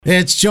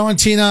It's Joe and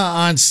Tina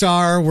on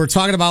Star. We're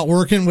talking about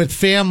working with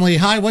family.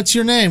 Hi, what's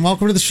your name?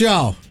 Welcome to the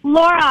show.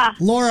 Laura.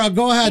 Laura,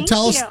 go ahead.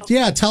 Tell us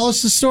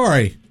the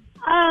story.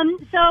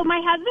 So my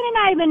husband and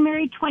I have been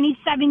married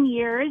 27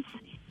 years,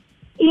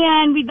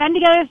 and we've been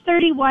together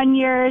 31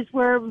 years.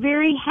 We're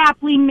very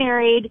happily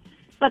married,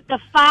 but the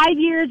 5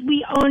 years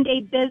we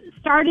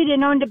started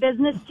and owned a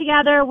business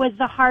together was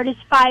the hardest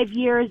 5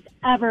 years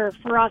ever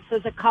for us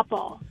as a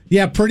couple.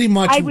 Yeah, pretty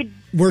much.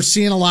 We're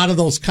seeing a lot of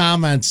those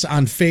comments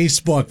on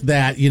Facebook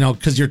that,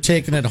 because you're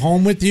taking it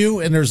home with you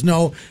and there's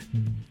no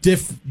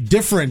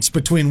difference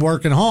between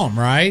work and home,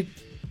 right?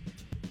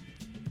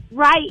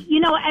 Right.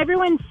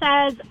 Everyone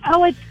says,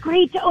 oh, it's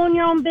great to own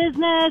your own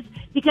business,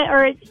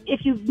 or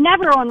if you've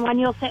never owned one,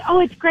 you'll say, oh,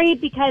 it's great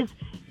because,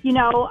 you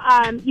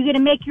get to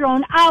make your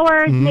own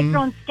hours, make your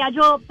own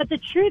schedule. But the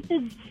truth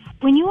is,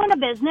 when you own a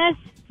business,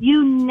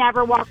 you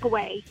never walk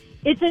away.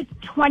 It's a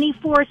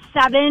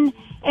 24/7,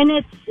 and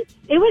it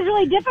was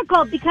really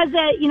difficult because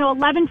at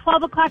 11,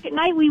 12 o'clock at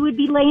night, we would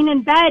be laying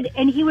in bed,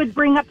 and he would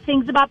bring up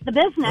things about the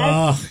business.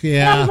 Oh,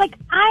 yeah. And I was like,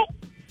 I'm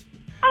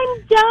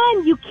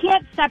done. You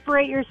can't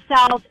separate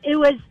yourself. It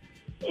was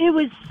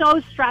so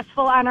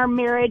stressful on our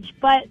marriage,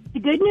 but the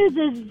good news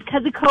is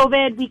because of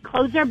COVID, we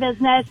closed our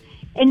business,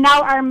 and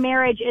now our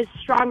marriage is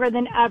stronger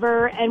than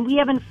ever, and we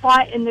haven't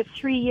fought in the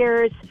 3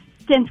 years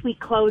since we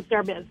closed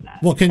our business.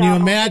 Well, can you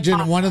imagine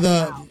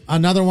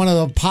another one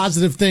of the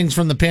positive things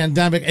from the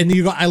pandemic? And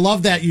I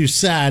love that you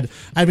said,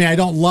 I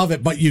don't love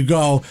it, but you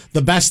go,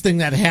 the best thing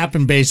that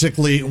happened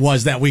basically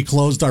was that we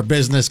closed our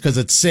business because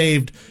it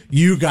saved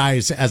you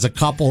guys as a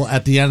couple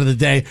at the end of the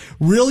day.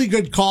 Really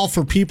good call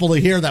for people to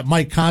hear that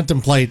might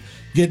contemplate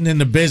getting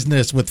into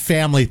business with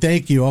family.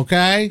 Thank you.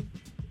 Okay.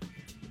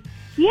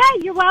 Yeah,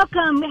 you're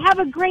welcome. Have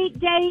a great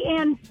day,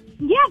 and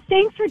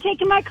thanks for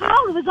taking my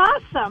call. It was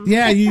awesome.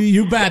 Yeah,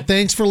 you bet.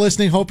 Thanks for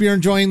listening. Hope you're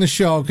enjoying the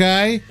show,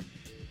 okay?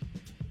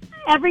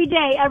 Every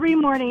day, every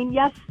morning.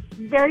 Yes,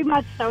 very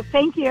much so.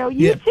 Thank you.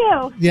 You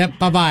too. Yep,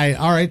 bye-bye.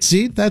 All right,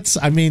 see,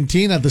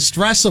 Tina, the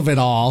stress of it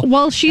all.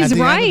 Well, she's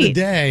right. End of the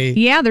day.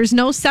 Yeah, there's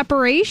no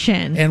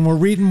separation. And we're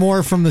reading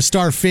more from the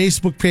Star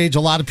Facebook page.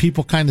 A lot of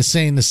people kind of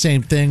saying the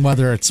same thing,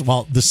 whether it's,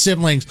 the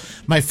siblings.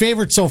 My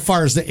favorite so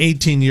far is the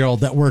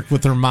 18-year-old that worked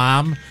with her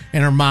mom,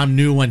 and her mom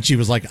knew when she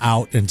was,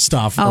 out and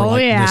stuff, or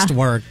missed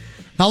work.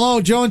 Hello,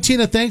 Joe and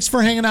Tina. Thanks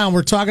for hanging on.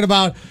 We're talking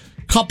about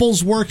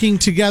couples working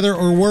together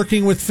or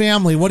working with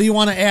family. What do you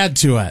want to add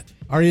to it?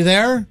 Are you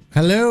there?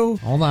 Hello?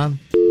 Hold on.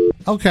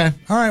 Okay.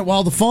 All right.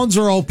 Well, the phones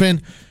are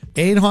open.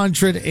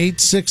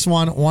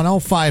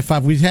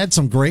 800-861-1055. We've had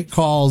some great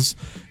calls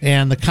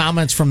and the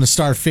comments from the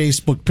Star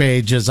Facebook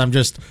page as I'm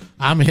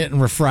hitting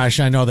refresh.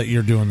 I know that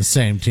you're doing the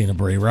same, Tina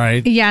Bree,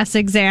 right? Yes,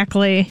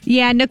 exactly.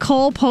 Yeah,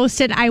 Nicole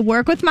posted, I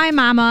work with my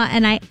mama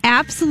and I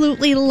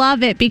absolutely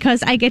love it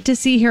because I get to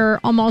see her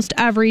almost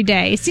every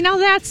day. See, now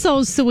that's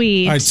so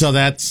sweet. All right, so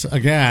that's,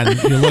 again,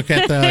 you look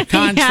at the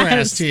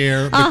contrast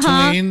here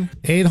between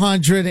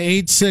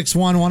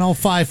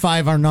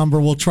 800-861-1055, our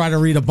number. We'll try to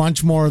read a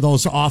bunch more of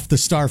those off the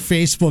Star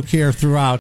Facebook here throughout